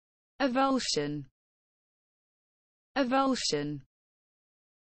Avulsion. Avulsion.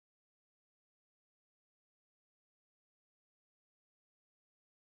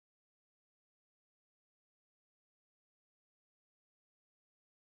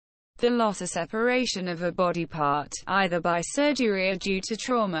 The loss or separation of a body part, either by surgery or due to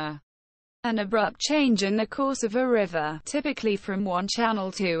trauma. An abrupt change in the course of a river, typically from one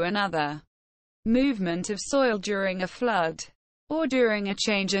channel to another. Movement of soil during a flood, or during a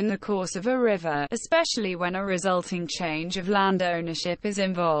change in the course of a river, especially when a resulting change of land ownership is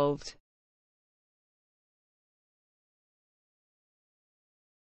involved.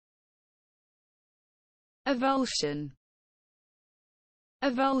 Avulsion.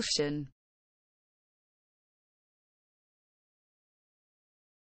 Avulsion.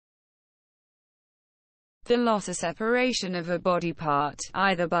 The loss or separation of a body part,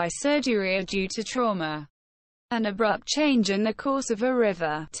 either by surgery or due to trauma. An abrupt change in the course of a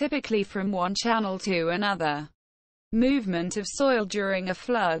river, typically from one channel to another. Movement of soil during a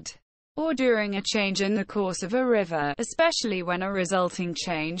flood, or during a change in the course of a river, especially when a resulting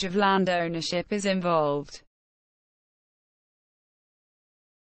change of land ownership is involved.